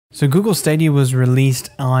So Google Stadia was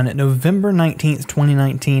released on November 19th,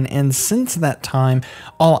 2019, and since that time,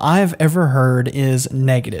 all I've ever heard is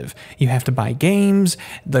negative. You have to buy games,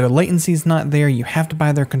 the latency's not there, you have to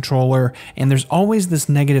buy their controller, and there's always this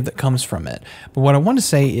negative that comes from it. But what I want to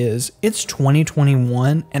say is, it's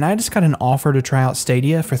 2021, and I just got an offer to try out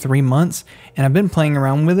Stadia for 3 months, and I've been playing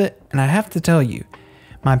around with it, and I have to tell you,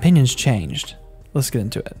 my opinion's changed. Let's get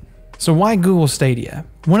into it. So why Google Stadia?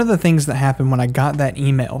 One of the things that happened when I got that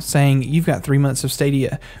email saying you've got 3 months of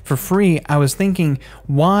Stadia for free, I was thinking,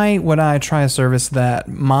 why would I try a service that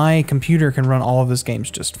my computer can run all of these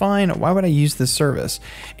games just fine? Why would I use this service?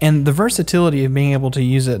 And the versatility of being able to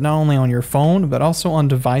use it not only on your phone, but also on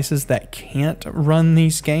devices that can't run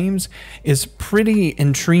these games is pretty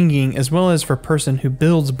intriguing, as well as for a person who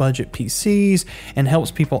builds budget PCs and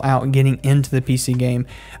helps people out getting into the PC game.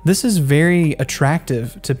 This is very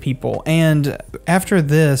attractive to people. And after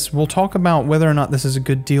this, we'll talk about whether or not this is a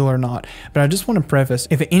good deal or not. But I just want to preface,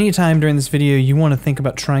 if at any time during this video you want to think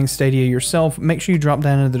about trying Stadia yourself, make sure you drop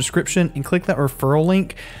down in the description and click that referral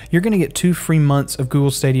link. You're going to get 2 free months of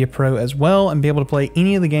Google Stadia Pro as well and be able to play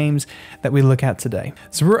any of the games that we look at today.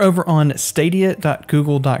 So we're over on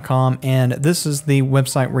stadia.google.com, and this is the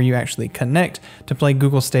website where you actually connect to play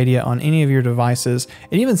Google Stadia on any of your devices.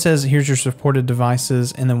 It even says here's your supported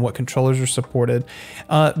devices and then what controllers are supported.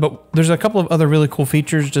 But there's a couple of other really cool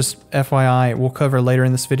features, just FYI, we'll cover later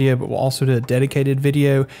in this video, but we'll also do a dedicated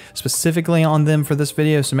video specifically on them for this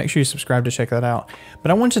video, so make sure you subscribe to check that out.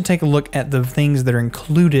 But I want you to take a look at the things that are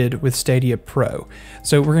included with Stadia Pro.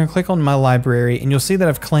 So we're going to click on my library, and you'll see that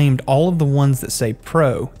I've claimed all of the ones that say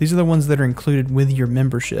Pro. These are the ones that are included with your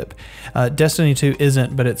membership. Destiny 2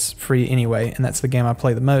 isn't, but it's free anyway, and that's the game I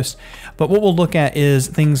play the most. But what we'll look at is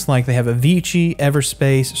things like they have Avicii,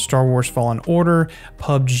 Everspace, Star Wars Fallen Order,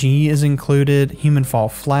 PUBG is included, Human Fall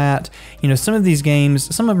Flat. You know, some of these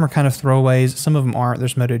games, some of them are kind of throwaways, some of them aren't.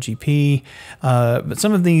 There's MotoGP, but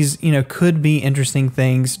some of these, you know, could be interesting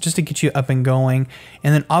things just to get you up and going.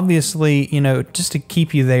 And then obviously, you know, just to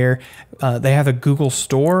keep you there, they have a Google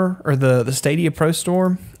Store, or the Stadia Pro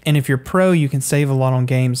Store. And if you're pro, you can save a lot on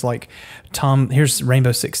games like here's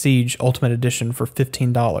Rainbow Six Siege Ultimate Edition for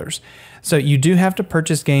 $15. So you do have to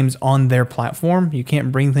purchase games on their platform. You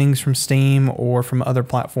can't bring things from Steam or from other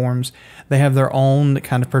platforms. They have their own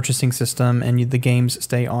kind of purchasing system, and the games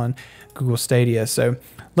stay on Google Stadia. So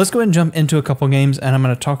let's go ahead and jump into a couple games, and I'm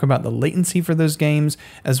going to talk about the latency for those games,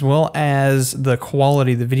 as well as the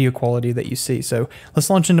quality, the video quality that you see. So let's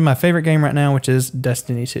launch into my favorite game right now, which is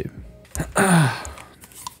Destiny 2.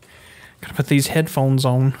 Gotta put these headphones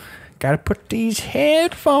on. Gotta put these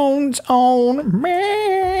headphones on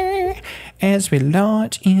me as we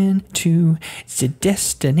launch into the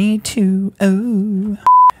Destiny 2. Oh.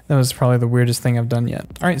 That was probably the weirdest thing I've done yet.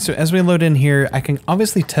 All right, so as we load in here, I can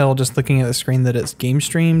obviously tell just looking at the screen that it's game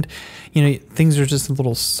streamed. You know, things are just a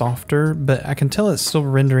little softer, but I can tell it's still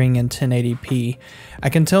rendering in 1080p. I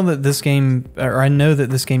can tell that this game, or I know that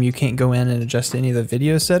this game you can't go in and adjust any of the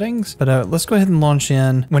video settings, but let's go ahead and launch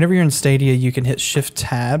in. Whenever you're in Stadia, you can hit Shift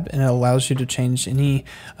Tab, and it allows you to change any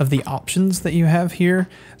of the options that you have here.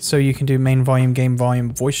 So you can do main volume, game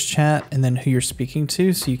volume, voice chat, and then who you're speaking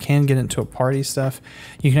to, so you can get into a party stuff.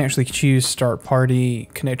 You can actually choose start party,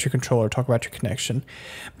 connect your controller, talk about your connection.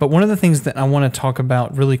 But one of the things that I want to talk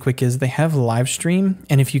about really quick is they have Livestream,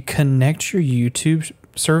 and if you connect your YouTube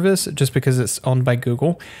service, just because it's owned by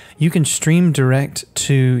Google, you can stream direct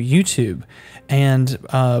to YouTube. And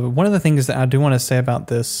one of the things that I do want to say about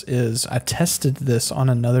this is I tested this on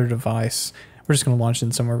another device. We're just going to launch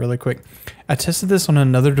in somewhere really quick. I tested this on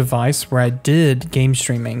another device where I did game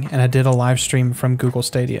streaming, and I did a live stream from Google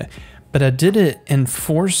Stadia. But I did it and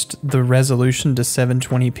forced the resolution to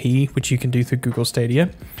 720p, which you can do through Google Stadia.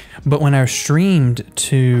 But when I streamed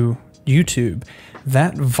to YouTube,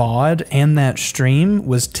 that VOD and that stream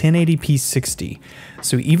was 1080p 60.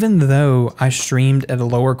 So even though I streamed at a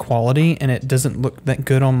lower quality and it doesn't look that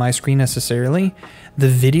good on my screen necessarily, the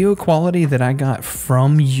video quality that I got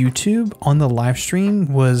from YouTube on the live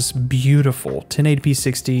stream was beautiful. 1080p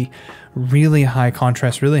 60, really high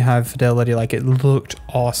contrast, really high fidelity, like it looked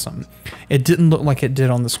awesome. It didn't look like it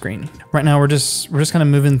did on the screen. Right now we're just kind of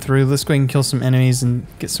moving through. Let's go ahead and kill some enemies and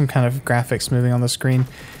get some kind of graphics moving on the screen.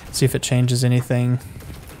 See if it changes anything.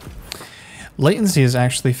 Latency is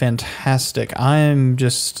actually fantastic. I'm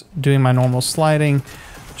just doing my normal sliding,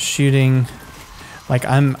 shooting. Like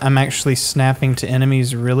I'm actually snapping to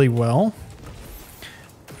enemies really well.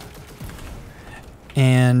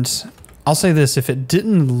 And I'll say this, if it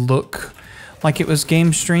didn't look like it was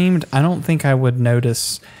game streamed, I don't think I would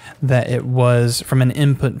notice that it was from an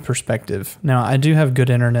input perspective. Now, I do have good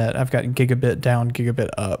internet. I've got gigabit down, gigabit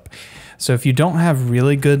up. So if you don't have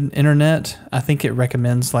really good internet, I think it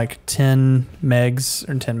recommends like 10 megs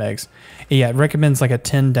or 10 megs. Yeah, it recommends like a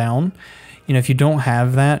 10 down. You know, if you don't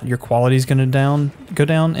have that, your quality is going to go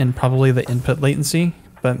down and probably the input latency.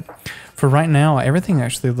 But for right now, everything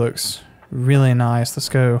actually looks really nice. Let's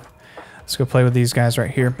go play with these guys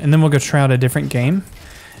right here. And then we'll go try out a different game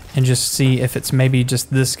and just see if it's maybe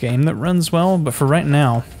just this game that runs well. But for right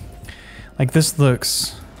now, like this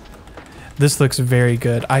looks very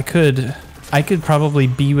good. I could probably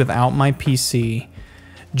be without my PC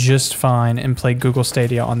just fine and play Google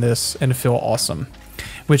Stadia on this and feel awesome.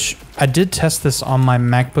 Which I did test this on my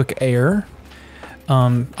MacBook Air.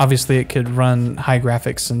 Obviously it could run high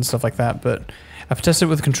graphics and stuff like that, but I've tested it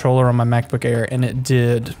with a controller on my MacBook Air and it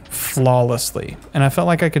did flawlessly. And I felt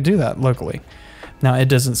like I could do that locally. Now it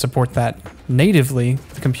doesn't support that natively,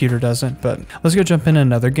 the computer doesn't, but let's go jump in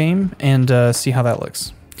another game and see how that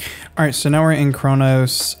looks. All right, so now we're in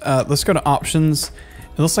Chronos. Let's go to options.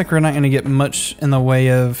 It looks like we're not gonna get much in the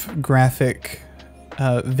way of graphic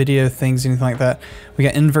video things, anything like that. We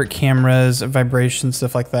got invert cameras, vibration,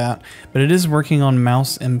 stuff like that, but it is working on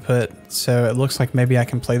mouse input, so it looks like maybe I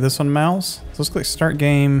can play this on mouse. So let's click start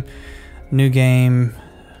game, new game.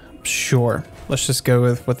 Sure, let's just go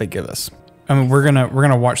with what they give us. I mean, we're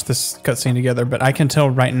gonna watch this cutscene together, but I can tell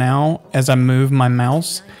right now as I move my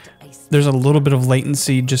mouse, there's a little bit of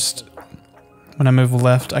latency. Just when I move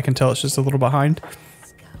left, I can tell it's just a little behind.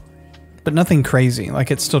 But nothing crazy,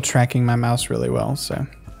 like it's still tracking my mouse really well, so.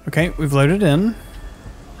 Okay, we've loaded in.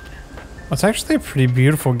 Well, it's actually a pretty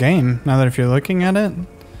beautiful game, now that if you're looking at it,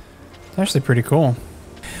 it's actually pretty cool.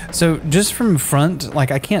 So just from front,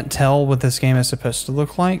 like I can't tell what this game is supposed to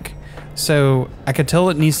look like, so I could tell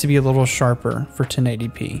it needs to be a little sharper for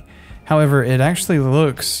 1080p. However, it actually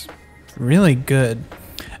looks really good.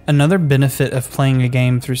 Another benefit of playing a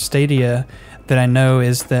game through Stadia that I know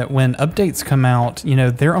is that when updates come out, you know,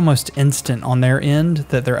 they're almost instant on their end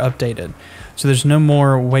that they're updated. So there's no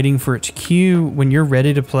more waiting for it to queue. When you're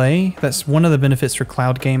ready to play, that's one of the benefits for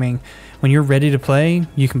cloud gaming. When you're ready to play,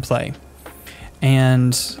 you can play.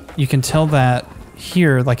 And you can tell that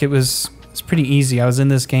here, like it's pretty easy. I was in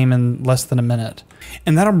this game in less than a minute.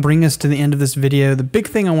 And that'll bring us to the end of this video. The big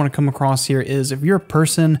thing I want to come across here is if you're a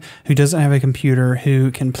person who doesn't have a computer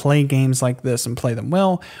who can play games like this and play them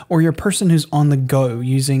well, or you're a person who's on the go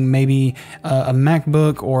using maybe a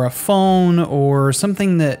MacBook or a phone or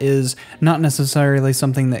something that is not necessarily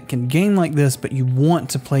something that can game like this, but you want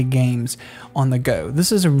to play games on the go.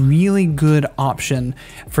 This is a really good option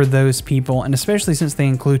for those people, and especially since they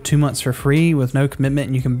include 2 months for free with no commitment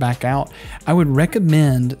and you can back out, I would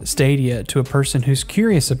recommend Stadia to a person who's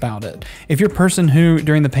curious about it. If you're a person who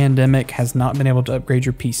during the pandemic has not been able to upgrade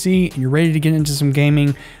your PC and you're ready to get into some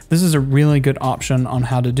gaming, this is a really good option on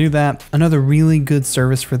how to do that. Another really good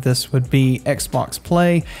service for this would be Xbox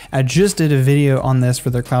Play. I just did a video on this for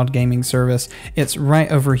their cloud gaming service. It's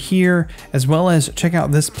right over here, as well as check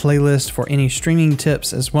out this playlist for any streaming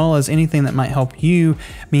tips, as well as anything that might help you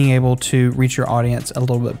being able to reach your audience a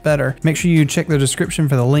little bit better. Make sure you check the description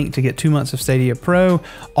for the link to get 2 months of Stadia Pro.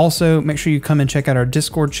 Also, make sure you come and check out our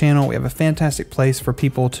Discord channel. We have a fantastic place for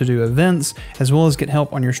people to do events, as well as get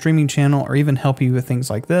help on your streaming channel or even help you with things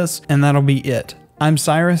like this. And that'll be it. I'm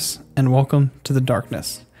Cyrus, and welcome to the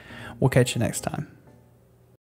darkness. We'll catch you next time.